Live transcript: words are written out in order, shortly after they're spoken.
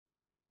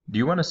Do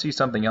you want to see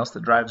something else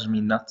that drives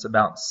me nuts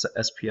about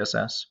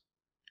SPSS?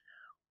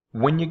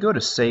 When you go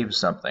to save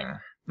something,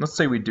 let's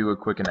say we do a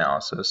quick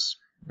analysis,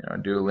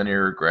 do a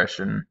linear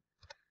regression.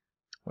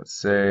 Let's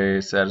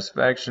say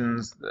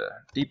satisfactions, the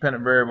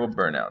dependent variable,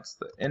 burnouts,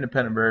 the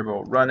independent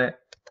variable, run it,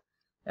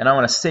 and I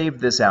want to save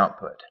this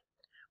output.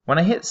 When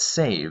I hit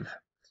save,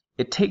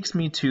 it takes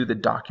me to the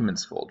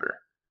documents folder.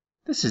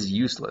 This is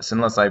useless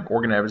unless I've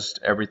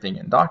organized everything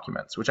in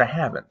documents, which I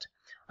haven't.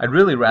 I'd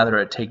really rather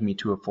it take me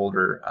to a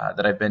folder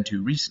that I've been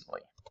to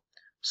recently.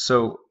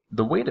 So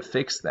the way to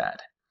fix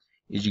that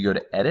is you go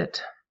to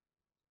Edit,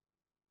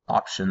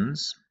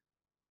 Options,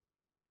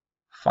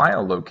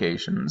 File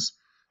Locations,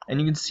 and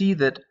you can see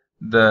that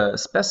the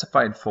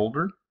specified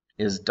folder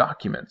is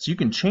Documents. You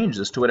can change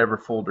this to whatever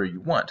folder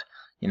you want.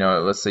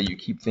 Let's say you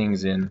keep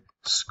things in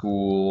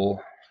school/SEM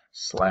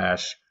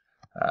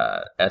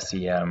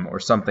or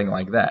something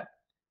like that.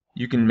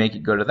 You can make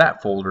it go to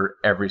that folder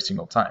every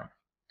single time.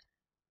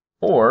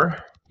 Or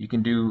you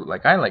can do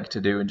like I like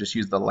to do and just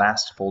use the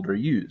last folder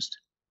used.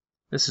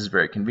 This is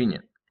very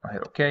convenient. I'll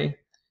hit OK.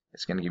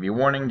 It's going to give you a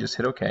warning. Just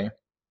hit OK.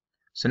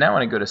 So now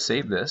when I go to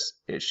save this,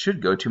 it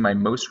should go to my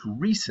most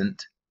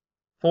recent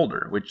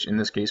folder, which in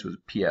this case was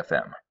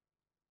PFM.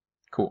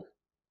 Cool.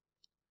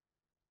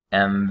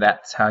 And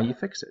that's how you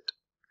fix it.